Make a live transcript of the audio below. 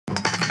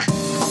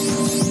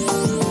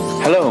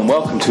Hello and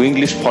welcome to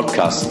English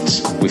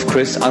Podcasts with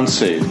Chris and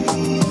Sue.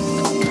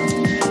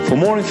 For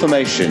more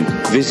information,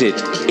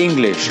 visit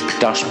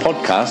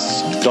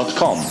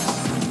english-podcasts.com.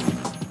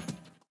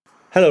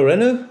 Hello,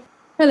 Renu.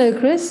 Hello,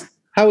 Chris.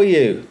 How are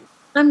you?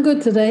 I'm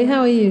good today.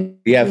 How are you?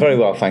 Yeah, very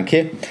well, thank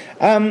you.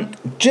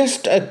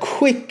 Just a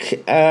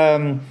quick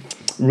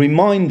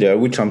reminder,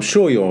 which I'm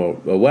sure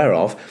you're aware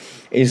of,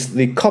 is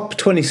the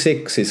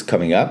COP26 is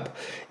coming up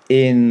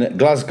in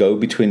Glasgow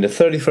between the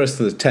 31st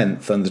of the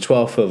 10th and the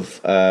 12th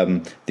of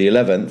the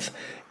 11th.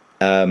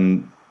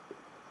 And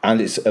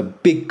it's a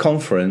big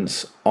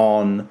conference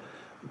on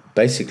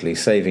basically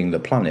saving the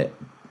planet.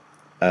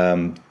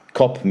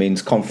 COP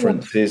means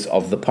conferences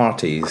of the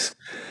parties.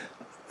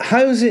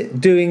 How's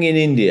it doing in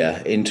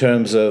India in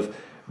terms of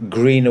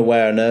green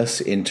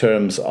awareness, in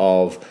terms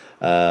of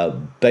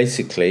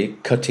basically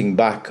cutting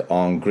back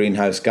on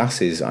greenhouse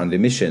gases and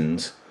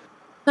emissions?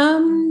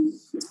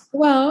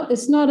 Well,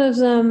 it's not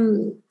as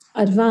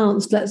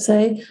advanced, let's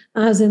say,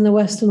 as in the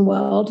Western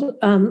world,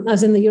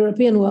 as in the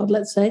European world,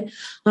 let's say,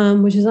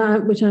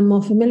 which I'm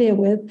more familiar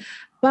with.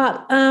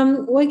 But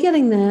we're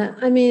getting there.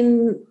 I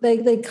mean,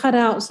 they cut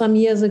out some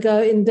years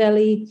ago in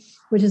Delhi,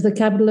 which is the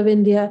capital of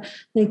India.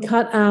 They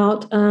cut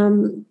out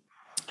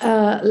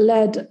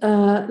lead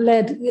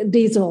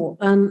diesel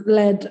and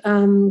lead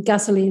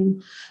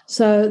gasoline.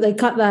 So they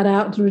cut that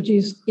out to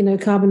reduce,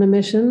 carbon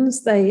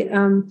emissions. They're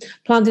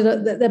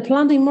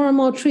planting more and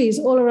more trees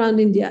all around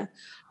India,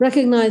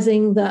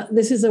 recognizing that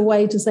this is a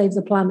way to save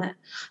the planet,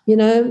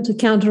 to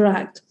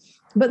counteract.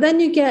 But then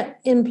you get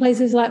in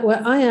places like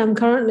where I am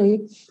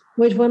currently,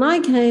 which when I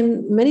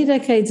came many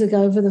decades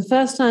ago for the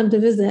first time to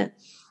visit,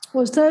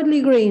 was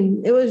totally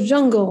green. It was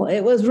jungle.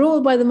 It was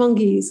ruled by the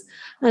monkeys.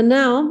 And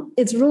now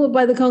it's ruled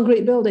by the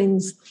concrete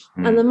buildings.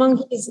 And the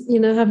monkeys,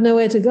 have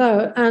nowhere to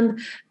go.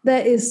 And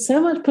there is so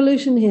much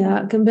pollution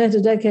here compared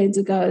to decades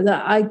ago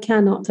that I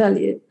cannot tell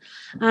you.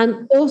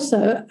 And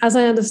also, as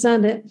I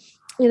understand it,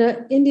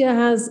 India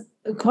has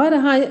quite a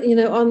high,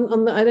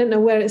 on the, I don't know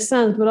where it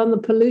stands, but on the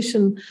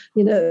pollution,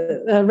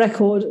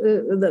 record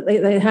that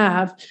they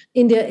have,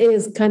 India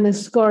is kind of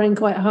scoring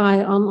quite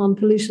high on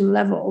pollution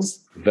levels.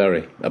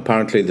 Very.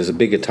 Apparently, there's a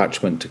big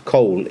attachment to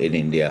coal in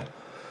India.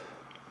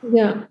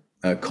 Yeah.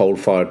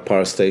 Coal-fired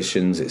power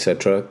stations,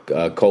 etc.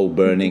 Coal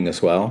burning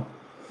as well.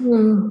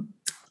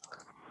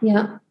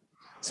 Yeah.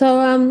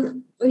 So,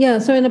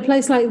 so in a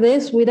place like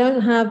this, we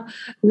don't have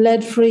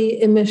lead-free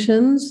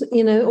emissions,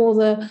 or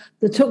the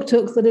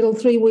tuk-tuk, the little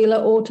three-wheeler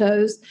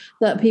autos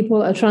that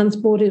people are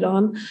transported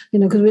on,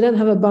 because we don't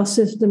have a bus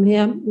system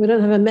here. We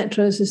don't have a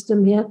metro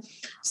system here.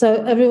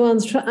 So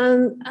everyone's,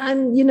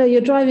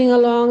 you're driving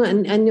along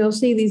and you'll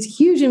see these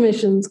huge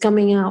emissions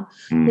coming out.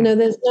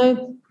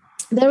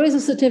 There is a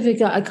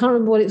certificate, I can't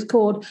remember what it's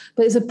called,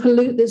 but it's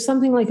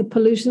something like a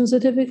pollution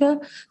certificate.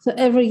 So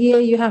every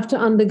year you have to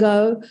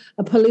undergo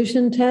a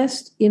pollution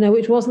test,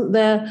 which wasn't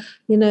there,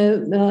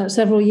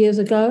 several years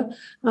ago.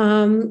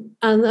 And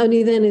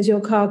only then is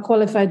your car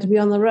qualified to be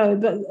on the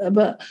road.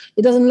 But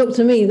it doesn't look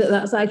to me that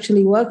that's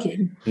actually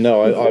working.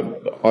 No,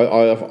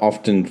 I've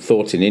often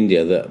thought in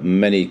India that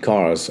many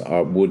cars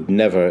would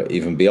never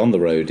even be on the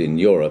road in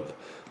Europe.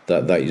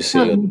 That you see,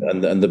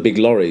 and the big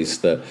lorries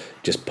that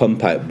just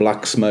pump out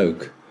black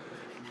smoke.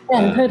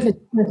 Yeah, totally.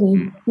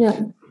 Yeah.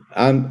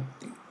 And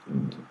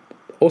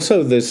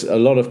also, there's a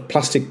lot of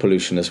plastic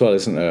pollution as well,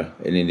 isn't there,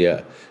 in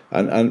India?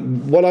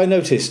 And what I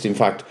noticed, in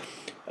fact,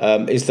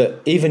 is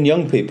that even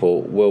young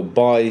people will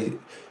buy,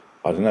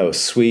 I don't know,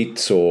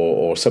 sweets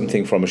or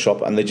something from a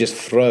shop, and they just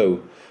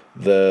throw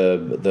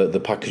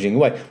the packaging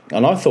away.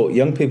 And I thought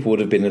young people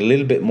would have been a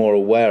little bit more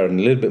aware and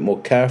a little bit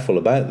more careful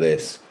about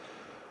this.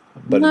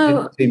 But it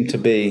didn't seem to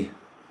be.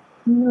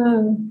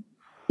 No.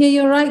 Yeah,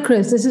 you're right,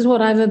 Chris. This is what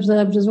I've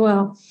observed as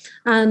well.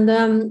 And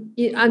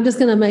I'm just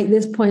going to make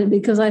this point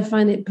because I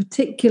find it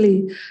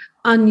particularly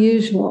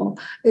unusual,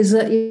 is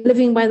that you're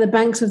living by the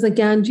banks of the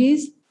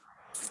Ganges,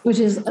 which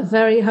is a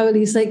very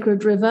holy,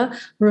 sacred river,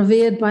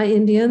 revered by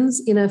Indians,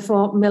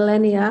 for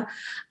millennia.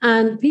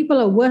 And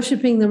people are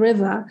worshipping the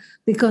river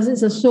because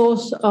it's a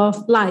source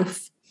of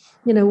life.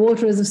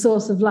 Water is a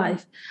source of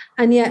life.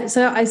 And yet,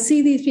 so I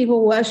see these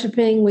people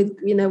worshipping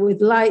with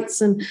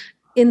lights and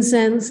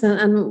incense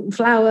and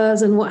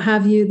flowers and what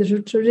have you, the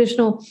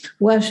traditional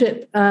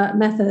worship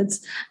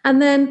methods.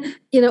 And then,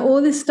 all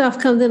this stuff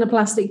comes in a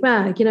plastic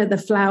bag, the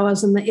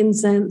flowers and the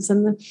incense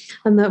and the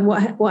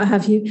what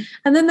have you.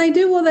 And then they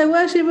do all their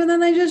worship and then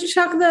they just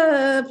chuck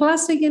the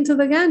plastic into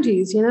the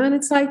Ganges, and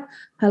it's like,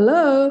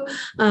 hello.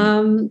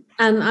 And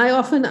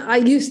I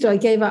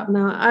gave up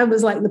now. I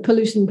was like the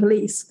pollution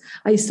police.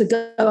 I used to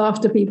go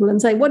after people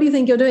and say, what do you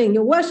think you're doing?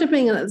 You're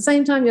worshipping, and at the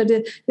same time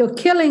you're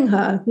killing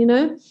her,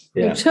 You're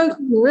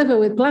choking the river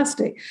with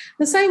plastic.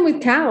 The same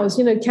with cows.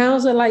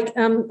 Cows are like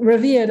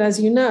revered,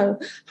 as you know,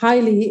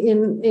 highly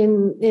in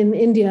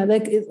India.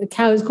 The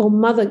cow is called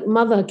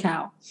mother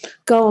cow,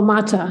 Gau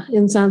Mata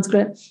in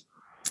Sanskrit.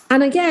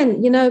 And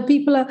again,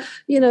 people are,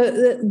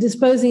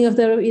 disposing of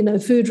their,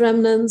 food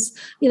remnants,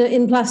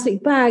 in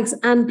plastic bags.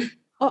 And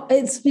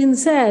it's been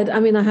said, I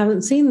mean, I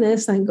haven't seen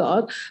this, thank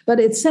God, but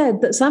it's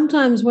said that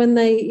sometimes when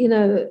they,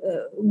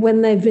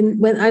 when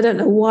I don't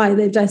know why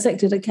they've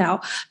dissected a cow,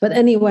 but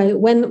anyway,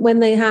 when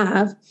they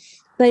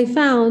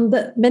found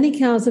that many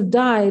cows have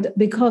died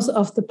because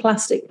of the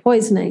plastic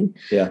poisoning.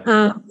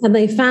 Yeah. And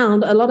they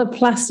found a lot of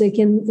plastic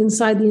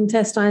inside the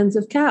intestines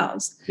of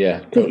cows. Yeah,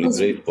 totally Because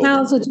believable.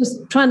 cows are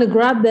just trying to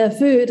grab their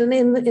food, and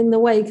in the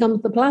way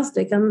comes the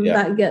plastic, and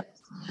that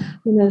gets,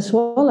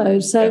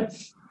 swallowed. So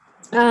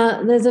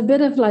there's a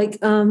bit of like,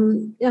 I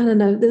don't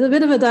know, there's a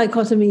bit of a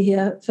dichotomy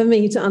here for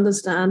me to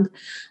understand.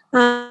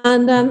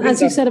 And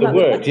as you said the about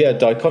word,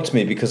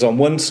 dichotomy, because on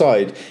one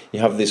side you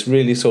have this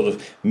really sort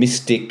of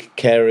mystic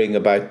caring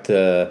about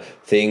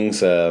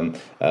things,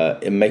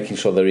 making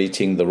sure they're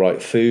eating the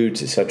right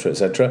foods, etc.,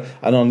 etc.,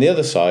 and on the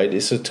other side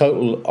it's a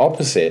total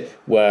opposite,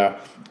 where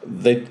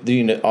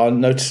I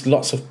noticed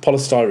lots of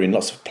polystyrene,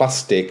 lots of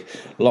plastic,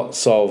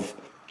 lots of.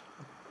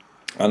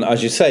 And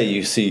as you say,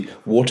 you see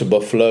water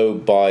buffalo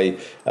by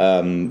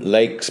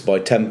lakes, by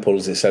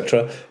temples,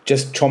 etc.,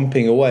 just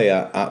chomping away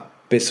at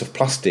bits of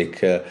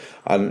plastic,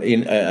 and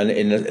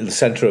in the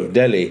centre of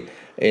Delhi,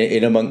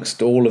 in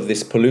amongst all of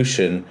this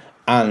pollution,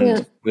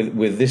 and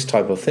with this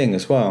type of thing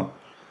as well.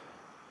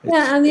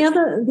 And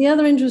the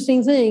other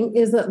interesting thing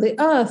is that the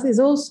earth is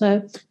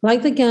also,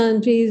 like the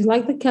Ganges,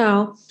 like the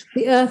cow,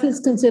 the earth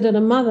is considered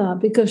a mother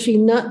because she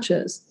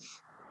nurtures.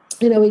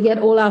 We get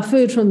all our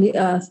food from the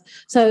earth.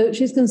 So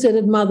she's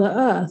considered Mother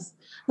Earth.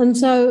 And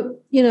so,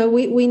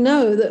 we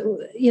know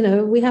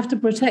that, we have to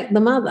protect the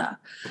mother.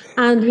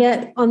 And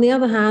yet, on the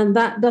other hand,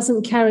 that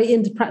doesn't carry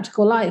into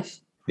practical life.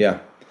 Yeah.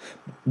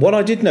 What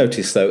I did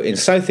notice, though, in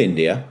South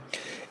India,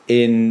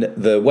 in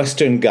the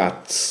Western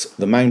Ghats,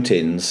 the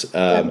mountains,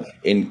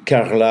 in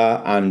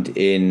Kerala and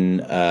in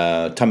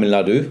Tamil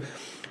Nadu,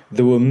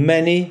 there were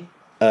many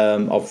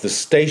of the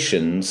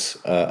stations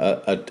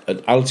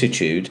at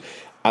altitude.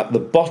 At the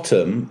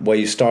bottom, where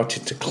you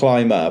started to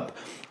climb up,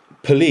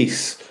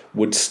 police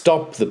would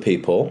stop the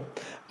people,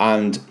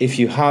 and if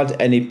you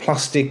had any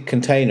plastic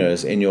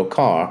containers in your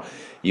car,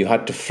 you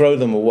had to throw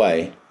them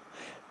away.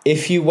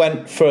 If you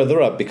went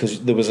further up,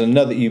 because there was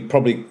another, you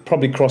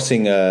probably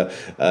crossing a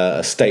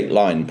state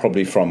line,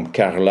 probably from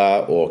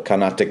Kerala or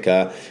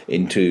Karnataka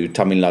into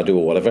Tamil Nadu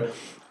or whatever,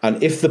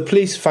 and if the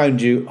police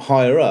found you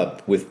higher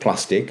up with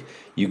plastic,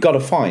 you got a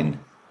fine.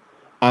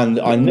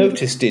 And I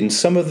noticed in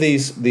some of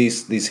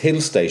these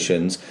hill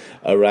stations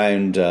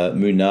around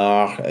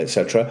Munnar,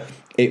 etc.,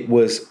 it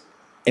was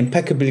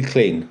impeccably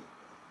clean.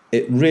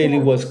 It really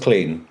was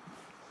clean.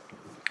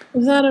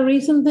 Is that a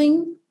recent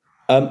thing?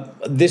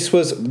 This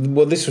was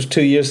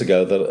 2 years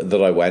ago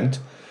that I went.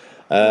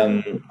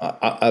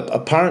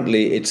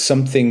 Apparently, it's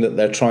something that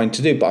they're trying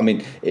to do. But I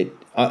mean,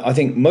 I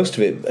think most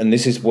of it, and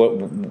this is what,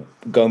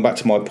 going back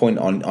to my point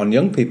on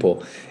young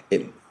people,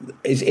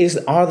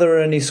 are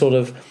there any sort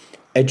of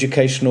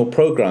educational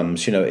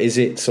programs? Is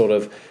it sort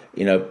of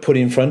put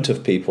in front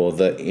of people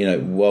that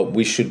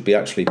we should be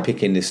actually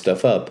picking this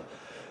stuff up?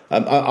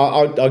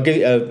 I'll give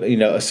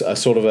you a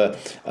sort of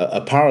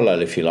a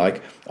parallel, if you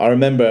like. I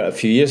remember a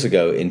few years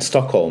ago in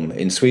Stockholm,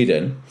 in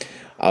Sweden,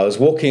 I was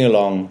walking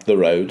along the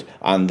road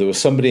and there was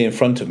somebody in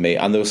front of me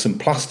and there was some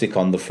plastic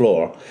on the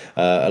floor,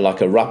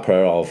 like a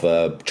wrapper of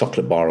a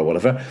chocolate bar or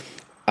whatever.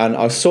 And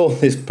I saw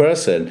this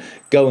person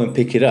go and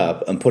pick it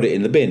up and put it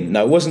in the bin.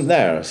 Now, it wasn't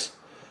theirs.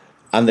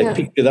 And they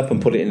picked it up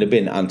and put it in the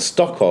bin. And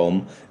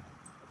Stockholm,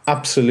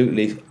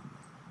 absolutely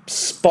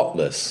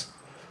spotless.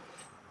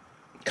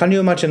 Can you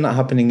imagine that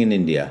happening in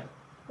India?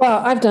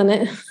 Well, I've done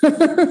it.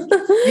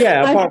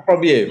 Yeah, apart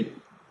from you.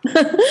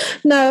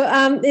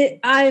 No,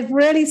 I've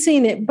rarely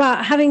seen it.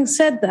 But having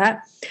said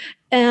that,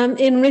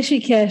 in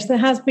Rishikesh, there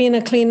has been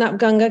a Clean Up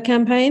Ganga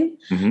campaign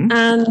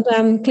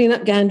and Clean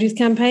Up Ganges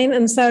campaign.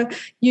 And so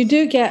you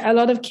do get a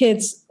lot of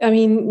kids, I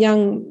mean,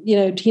 young,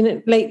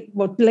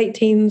 late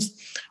teens,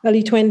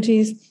 early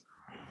 20s,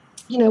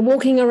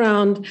 walking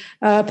around,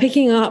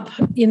 picking up,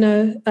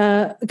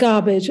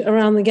 garbage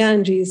around the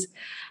Ganges.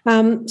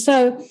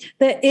 So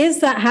there is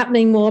that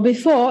happening more.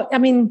 Before, I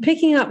mean,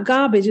 picking up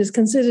garbage is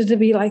considered to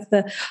be like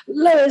the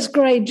lowest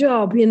grade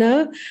job,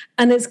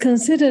 and it's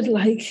considered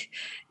like,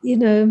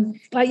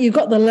 like you've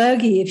got the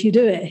lurgy if you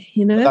do it,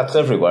 But that's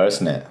everywhere,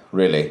 isn't it?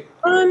 Really?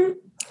 I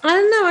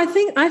don't know.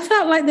 I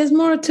felt like there's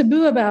more a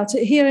taboo about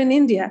it here in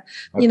India,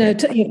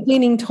 Okay.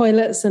 cleaning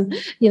toilets and,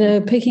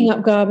 picking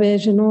up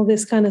garbage and all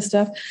this kind of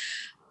stuff.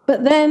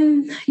 But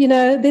then,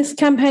 this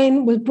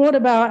campaign was brought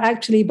about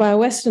actually by a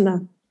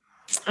Westerner.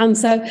 And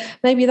so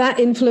maybe that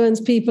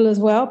influenced people as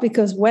well,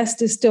 because West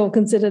is still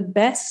considered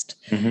best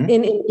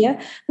in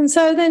India. And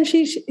so then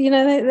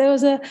there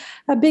was a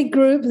big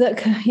group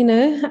that,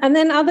 and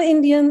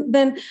then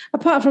then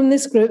apart from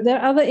this group, there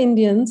are other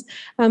Indians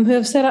who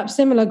have set up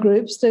similar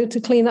groups to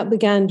clean up the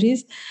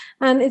Ganges.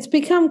 And it's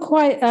become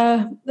quite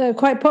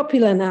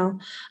popular now.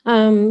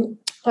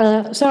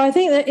 So I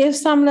think there is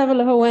some level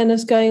of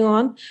awareness going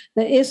on.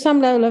 There is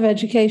some level of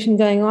education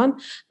going on,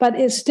 but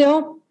it's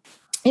still,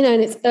 in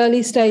its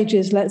early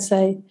stages, let's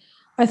say.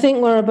 I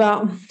think we're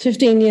about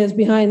 15 years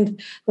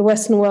behind the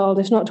Western world,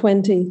 if not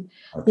 20.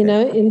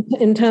 Okay.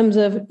 In terms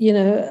of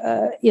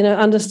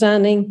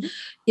understanding,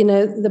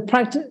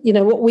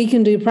 what we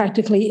can do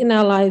practically in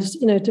our lives,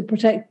 to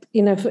protect,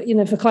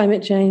 for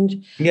climate change,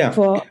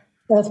 for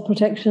earth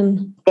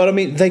protection. But I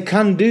mean, they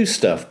can do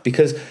stuff,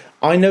 because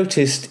I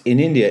noticed in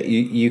India,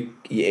 you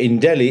in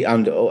Delhi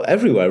and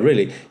everywhere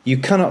really, you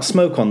cannot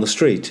smoke on the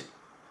street.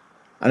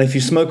 And if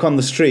you smoke on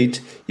the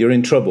street, you're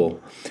in trouble.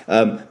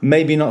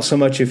 Maybe not so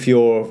much if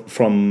you're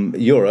from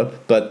Europe,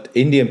 but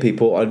Indian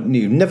people,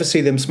 you never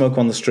see them smoke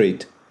on the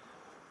street.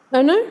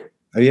 Oh, no?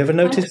 Have you ever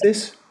noticed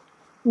this?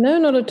 No,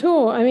 not at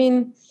all. I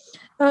mean,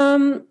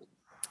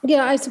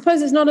 I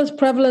suppose it's not as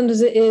prevalent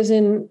as it is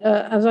in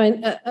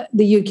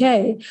the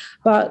UK,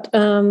 but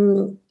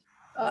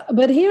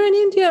here in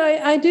India,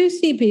 I do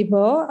see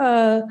people.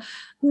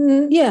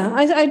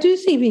 I do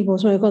see people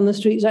smoke on the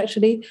streets.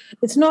 Actually,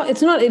 it's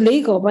not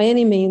illegal by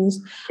any means.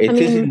 It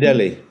is in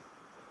Delhi.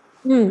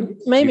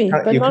 Maybe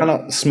you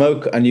cannot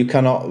smoke and you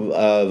cannot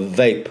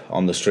vape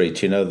on the street.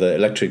 The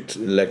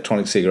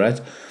electronic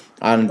cigarette.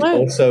 And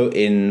also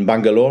in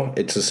Bangalore,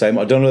 it's the same.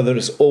 I don't know whether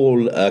it's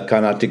all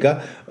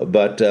Karnataka,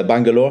 but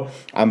Bangalore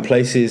and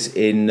places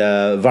in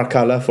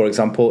Varkala, for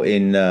example,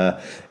 in Kerala.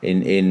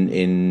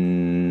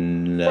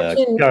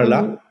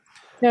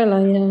 Kerala,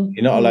 yeah.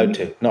 You're not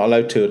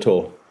allowed to at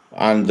all.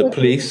 And the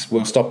police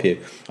will stop you.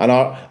 And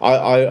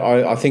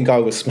I think I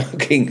was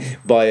smoking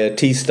by a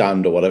tea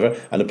stand or whatever,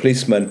 and a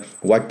policeman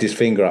wagged his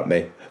finger at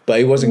me. But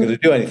he wasn't going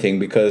to do anything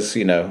because,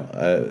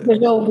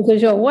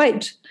 because you're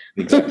white.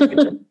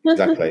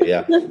 Exactly,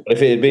 yeah. But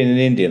if it had been an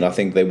Indian, I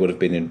think they would have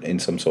been in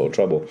some sort of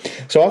trouble.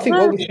 So I think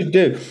what we should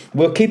do,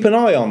 we'll keep an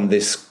eye on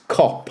this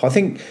COP. I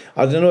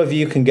don't know if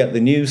you can get the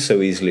news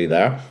so easily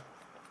there.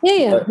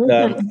 Yeah.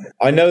 But,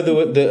 I know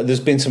there's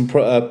been some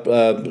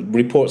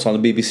reports on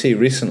the BBC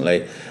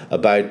recently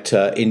about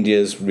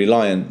India's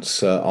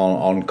reliance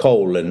on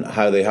coal and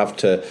how they have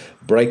to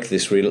break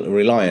this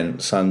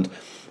reliance. And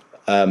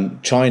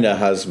China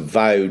has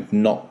vowed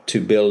not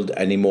to build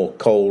any more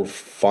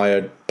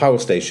coal-fired power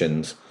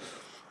stations.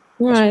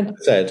 Right.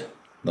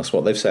 That's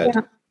what they've said.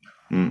 Yeah.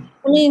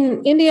 I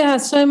mean, India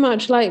has so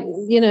much,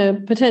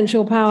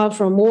 potential power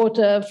from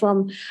water,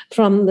 from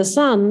the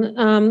sun.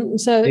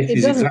 So this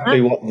is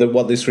exactly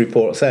what this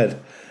report said.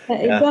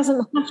 It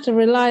doesn't have to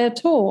rely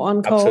at all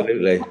on coal.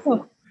 Absolutely.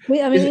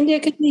 India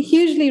could be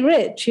hugely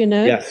rich,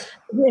 Yes.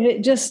 if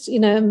it just,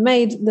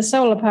 made the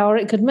solar power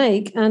it could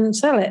make and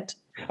sell it.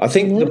 I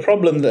think the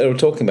problem that we're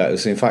talking about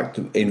is, in fact,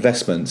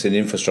 investments in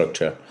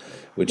infrastructure,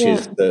 which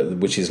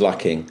is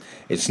lacking.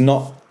 It's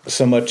not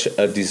so much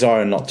a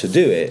desire not to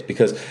do it,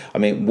 because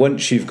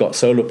once you've got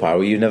solar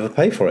power, you never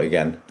pay for it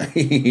again.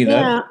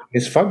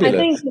 It's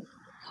fabulous.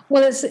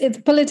 It's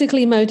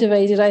politically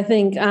motivated. I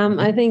think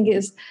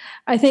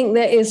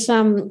there is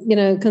some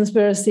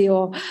conspiracy,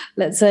 or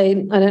let's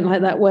say, I don't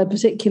like that word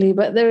particularly,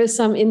 but there is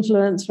some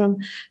influence from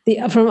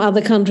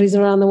other countries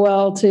around the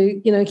world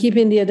to keep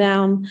India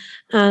down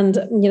and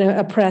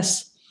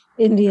oppress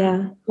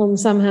India. And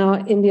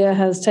somehow India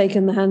has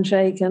taken the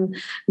handshake and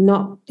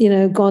not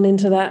gone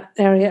into that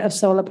area of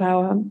solar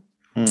power.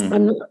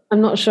 I'm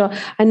not sure.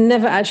 I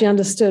never actually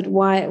understood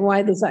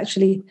why this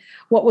actually,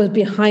 what was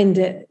behind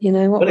it.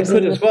 But it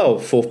could as well,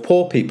 for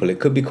poor people,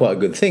 it could be quite a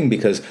good thing,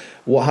 because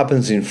what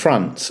happens in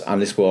France,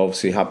 and this will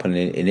obviously happen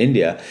in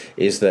India,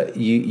 is that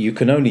you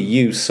can only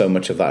use so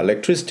much of that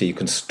electricity. You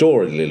can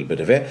store a little bit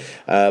of it,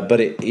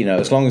 but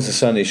as long as the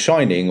sun is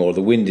shining or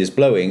the wind is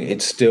blowing,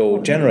 it's still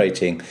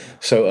generating.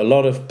 So a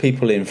lot of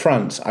people in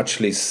France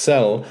actually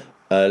sell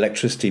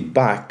electricity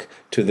back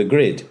to the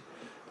grid.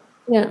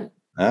 Yeah.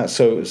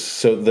 So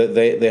that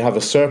they have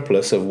a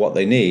surplus of what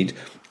they need,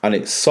 and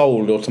it's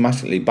sold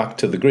automatically back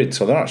to the grid.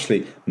 So they're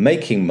actually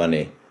making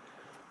money.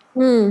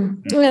 Yeah,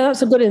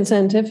 that's a good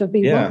incentive for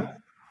people. Yeah.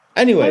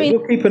 Anyway,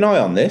 we'll keep an eye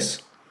on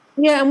this.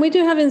 Yeah, and we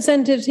do have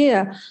incentives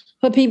here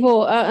for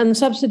people and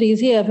subsidies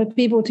here for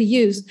people to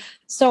use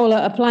solar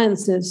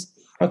appliances.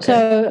 Okay.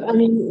 So,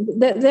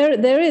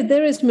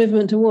 there is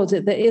movement towards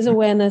it. There is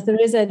awareness, there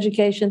is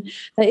education,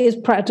 there is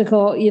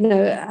practical,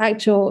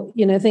 actual,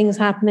 things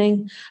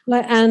happening.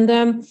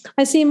 And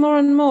I see more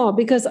and more,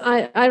 because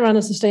I run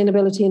a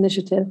sustainability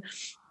initiative,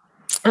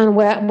 and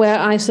where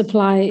I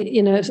supply,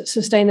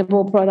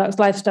 sustainable products,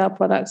 lifestyle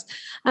products.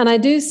 And I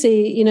do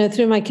see,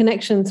 through my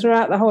connection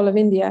throughout the whole of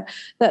India,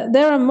 that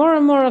there are more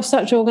and more of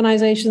such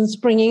organizations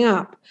springing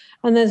up.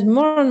 And there's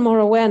more and more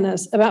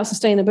awareness about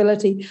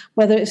sustainability,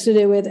 whether it's to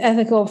do with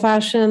ethical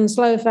fashion,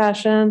 slow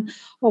fashion,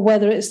 or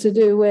whether it's to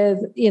do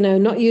with,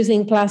 not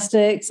using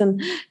plastics.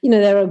 And,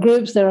 there are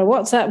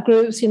WhatsApp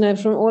groups,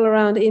 from all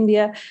around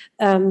India,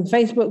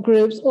 Facebook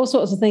groups, all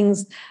sorts of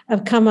things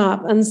have come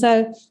up. And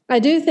so I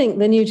do think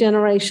the new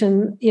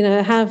generation,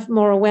 have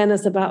more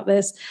awareness about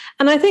this.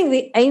 And I think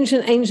the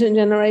ancient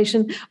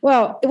generation,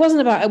 well, it wasn't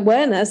about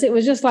awareness. It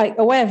was just like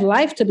a way of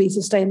life to be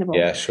sustainable.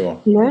 Yeah,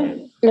 sure.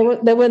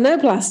 There were no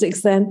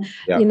plastics then,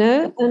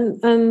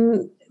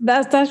 and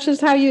that's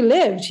just how you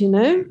lived,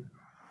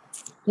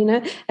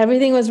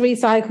 Everything was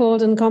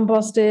recycled and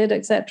composted,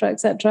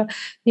 etc.,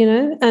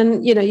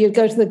 and you'd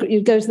go to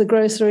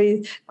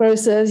the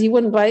grocers. You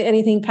wouldn't buy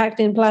anything packed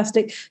in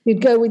plastic.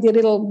 You'd go with your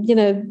little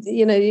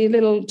your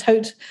little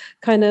tote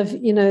kind of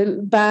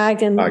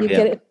bag, and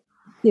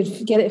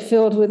you'd get it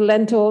filled with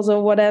lentils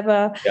or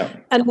whatever. Yeah.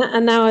 And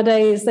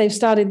nowadays they've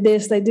started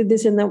this. They did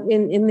this in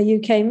the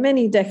UK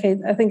many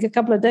decades, I think a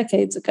couple of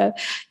decades ago.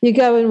 You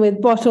go in with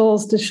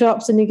bottles to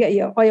shops and you get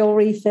your oil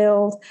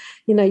refilled.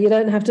 You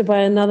don't have to buy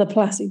another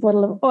plastic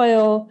bottle of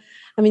oil.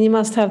 I mean, you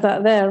must have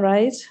that there,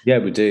 right? Yeah,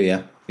 we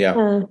do.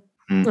 Yeah.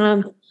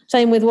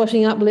 Same with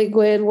washing up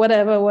liquid,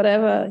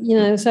 whatever.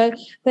 So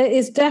there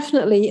is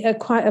definitely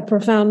quite a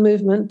profound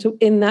movement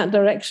in that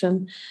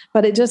direction,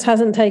 but it just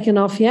hasn't taken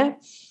off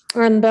yet.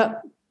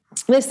 But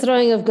this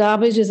throwing of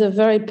garbage is a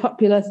very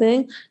popular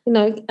thing,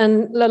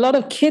 and a lot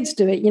of kids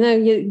do it.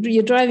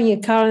 You're driving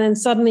your car and then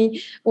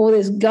suddenly all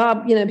this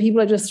garbage,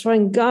 people are just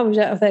throwing garbage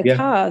out of their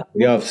cars.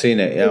 Yeah, I've seen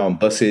it, on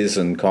buses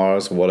and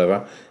cars or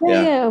whatever.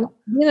 Yeah.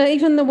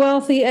 Even the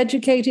wealthy,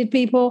 educated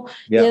people,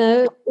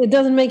 it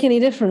doesn't make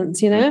any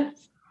difference,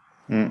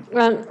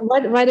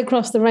 right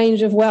across the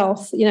range of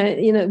wealth,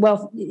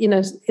 wealth,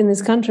 in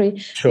this country,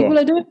 Sure. People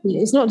are doing it.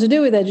 It's not to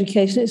do with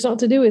education. It's not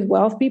to do with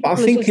wealth. People. I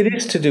think it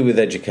is to do with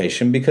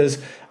education because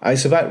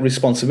it's about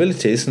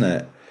responsibility, isn't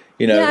it?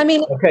 You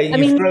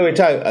throw it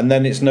out and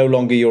then it's no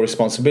longer your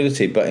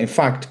responsibility. But in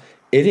fact,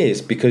 it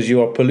is because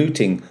you are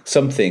polluting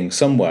something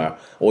somewhere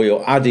or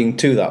you're adding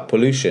to that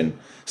pollution.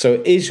 So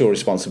it is your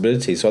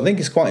responsibility. So I think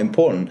it's quite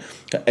important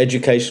that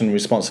education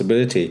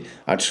responsibility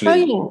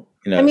actually. Oh,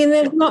 yeah. I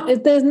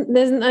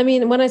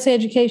mean, when I say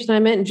education, I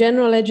meant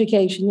general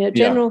education,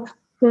 general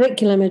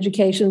curriculum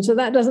education. So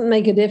that doesn't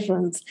make a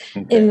difference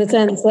in the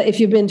sense that if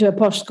you've been to a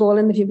posh school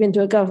and if you've been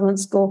to a government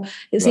school,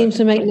 it seems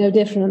to make no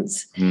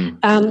difference.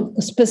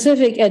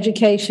 Specific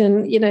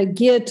education,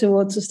 geared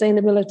towards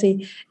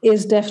sustainability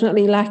is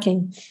definitely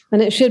lacking,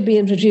 and it should be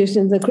introduced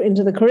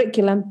into the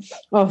curriculum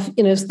of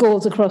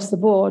schools across the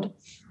board.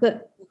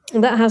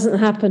 That hasn't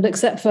happened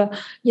except for,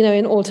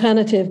 in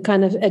alternative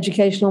kind of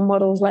educational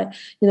models like,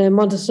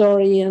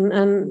 Montessori and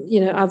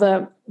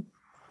other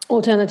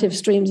alternative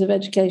streams of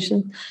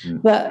education.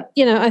 But,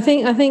 I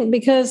think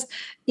because,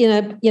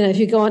 if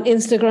you go on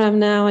Instagram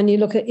now and you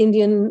look at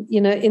Indian,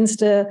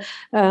 Insta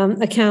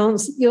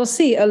accounts, you'll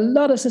see a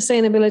lot of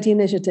sustainability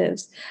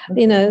initiatives,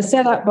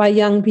 set up by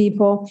young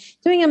people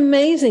doing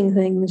amazing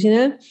things,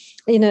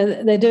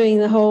 they're doing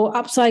the whole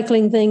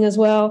upcycling thing as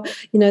well.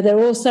 They're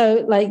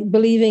also like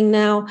believing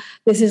now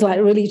this is like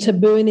really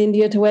taboo in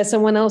India to wear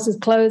someone else's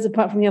clothes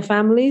apart from your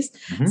family's.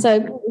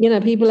 So,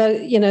 people are,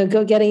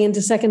 getting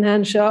into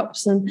secondhand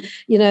shops and,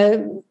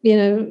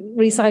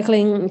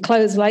 recycling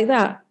clothes like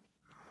that.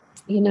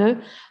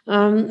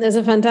 There's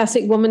a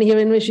fantastic woman here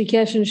in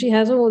Rishikesh and she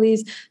has all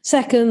these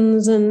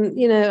seconds and,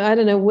 I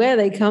don't know where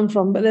they come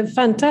from, but they're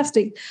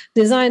fantastic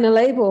designer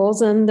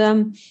labels and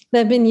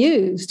they've been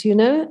used,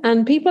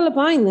 and people are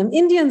buying them.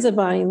 Indians are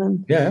buying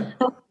them. Yeah.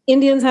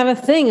 Indians have a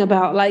thing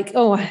about like,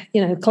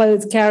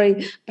 clothes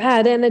carry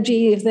bad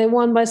energy if they're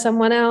worn by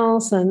someone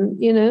else.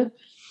 And,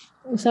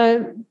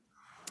 so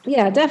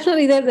yeah,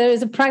 definitely there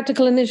is a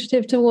practical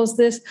initiative towards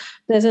this.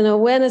 There's an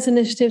awareness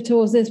initiative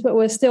towards this, but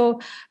we've still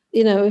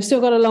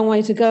got a long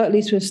way to go. At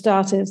least we've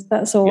started.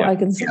 That's all I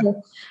can say.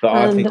 But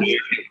I think,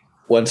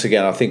 once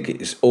again, I think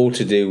it's all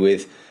to do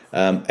with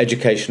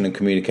education and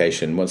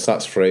communication. Once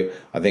that's through,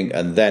 I think,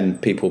 and then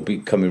people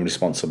becoming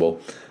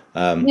responsible.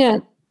 Okay.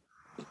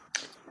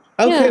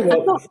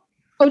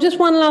 Well, just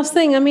one last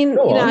thing. I mean,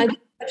 I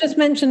just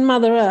mentioned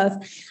Mother Earth.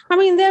 I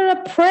mean, there are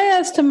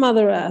prayers to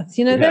Mother Earth.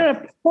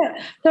 There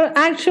are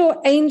actual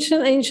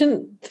ancient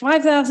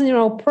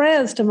 5,000-year-old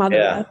prayers to Mother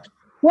Earth.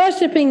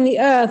 Worshipping the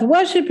earth,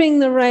 worshipping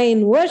the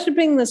rain,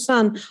 worshipping the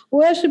sun,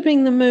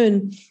 worshipping the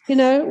moon,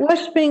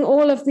 worshipping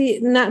all of the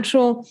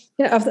natural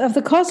of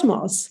the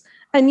cosmos.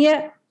 And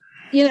yet,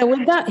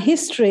 with that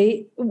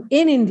history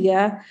in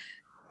India,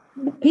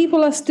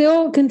 people are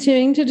still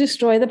continuing to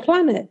destroy the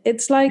planet.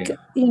 It's like,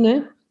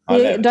 It's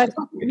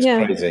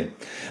crazy.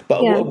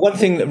 But one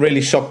thing that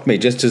really shocked me,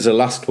 just as a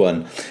last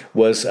one,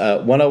 was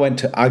when I went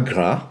to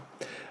Agra.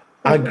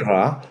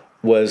 Agra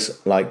was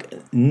like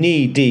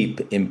knee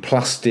deep in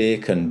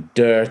plastic and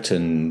dirt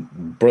and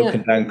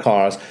broken down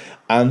cars.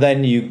 And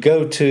then you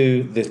go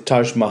to the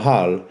Taj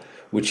Mahal,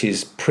 which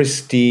is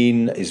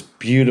pristine, is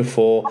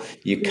beautiful.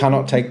 You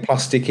cannot take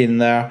plastic in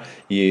there.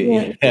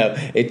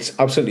 It's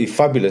absolutely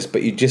fabulous.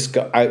 But you just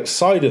go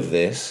outside of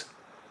this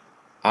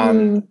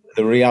and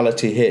the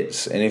reality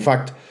hits. And in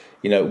fact,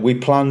 we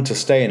planned to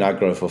stay in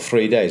Agra for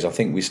 3 days. I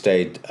think we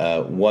stayed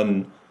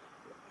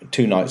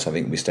 2 nights. I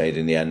think we stayed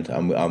in the end,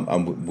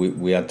 and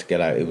we had to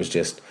get out. It was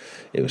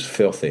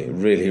filthy. It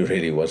really,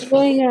 really was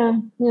filthy. Yeah.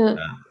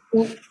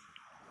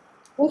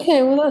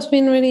 Okay, well, that's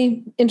been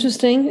really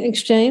interesting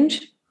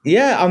exchange.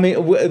 Yeah, I mean,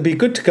 it'd be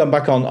good to come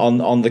back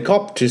on the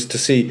COP just to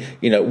see,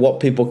 what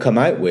people come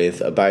out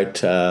with about,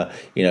 the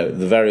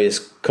various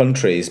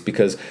countries,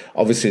 because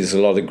obviously there's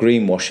a lot of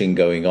greenwashing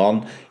going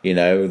on.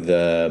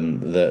 They're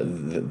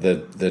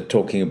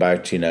talking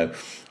about,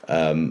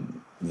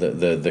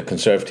 the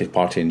Conservative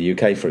Party in the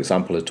UK, for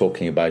example, are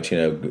talking about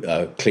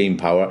clean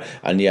power,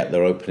 and yet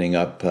they're opening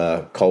up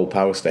coal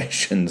power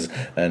stations.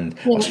 And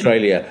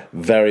Australia,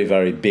 very,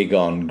 very big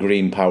on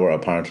green power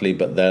apparently,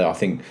 but I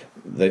think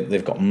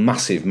they've got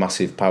massive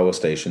power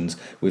stations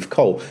with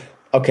coal.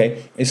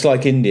 Okay, it's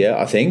like India,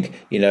 I think.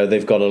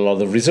 They've got a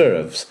lot of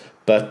reserves,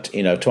 but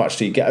to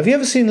actually have you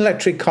ever seen an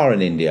electric car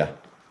in India?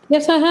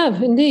 Yes, I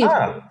have indeed.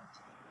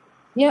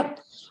 Yep.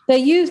 They're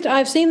used.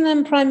 I've seen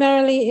them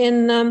primarily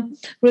in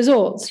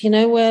resorts,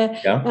 where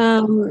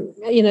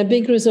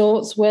big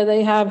resorts where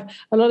they have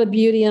a lot of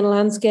beauty and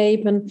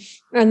landscape, and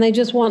they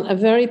just want a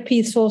very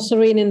peaceful,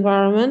 serene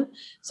environment.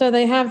 So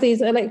they have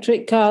these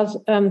electric cars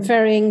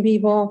ferrying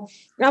people.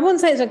 I wouldn't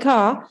say it's a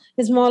car.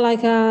 It's more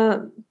like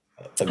a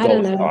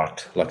golf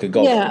cart, like a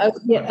golf.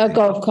 A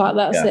golf cart.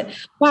 That's it.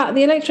 But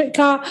the electric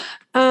car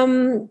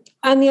and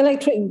the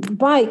electric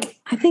bike,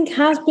 I think,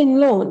 has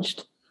been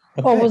launched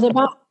or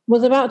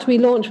was about to be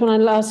launched when I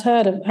last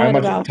heard about. I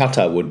imagine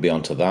Tata would be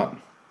onto that.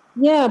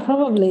 Yeah,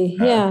 probably.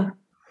 Yeah.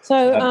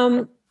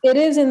 So it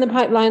is in the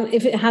pipeline.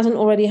 If it hasn't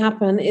already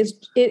happened, a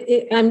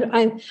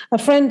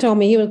friend told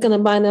me he was going to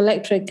buy an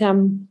electric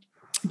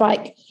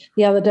bike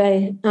the other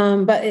day,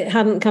 but it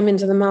hadn't come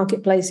into the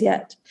marketplace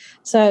yet.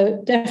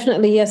 So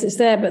definitely, yes, it's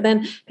there. But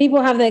then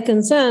people have their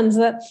concerns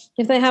that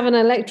if they have an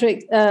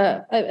electric,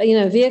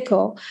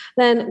 vehicle,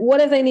 then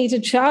what if they need to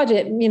charge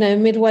it,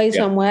 midway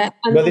somewhere?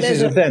 And this is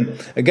the thing.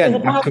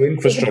 Again, back to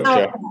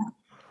infrastructure.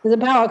 There's a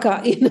power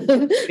cut,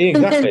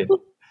 Exactly.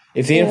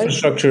 If the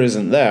infrastructure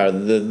isn't there,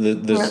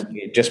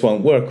 it just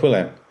won't work, will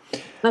it?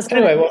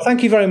 Anyway, well,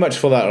 thank you very much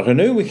for that,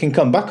 Renu. We can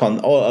come back on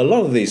a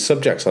lot of these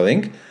subjects, I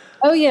think.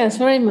 Oh, yes,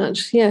 very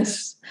much.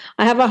 Yes.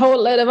 I have a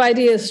whole load of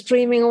ideas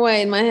streaming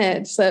away in my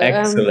head. So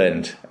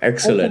Excellent.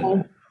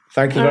 Okay.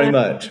 Thank you very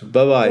much.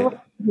 Bye-bye.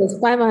 Yes,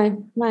 bye-bye.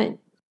 Bye.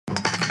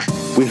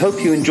 We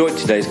hope you enjoyed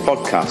today's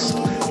podcast.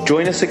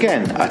 Join us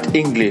again at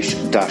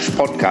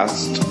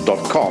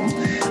english-podcasts.com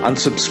and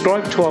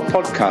subscribe to our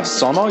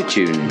podcasts on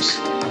iTunes.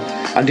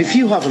 And if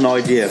you have an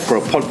idea for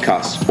a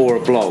podcast or a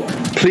blog,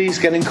 please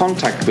get in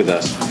contact with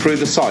us through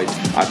the site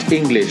at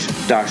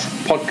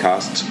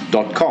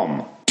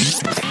english-podcasts.com.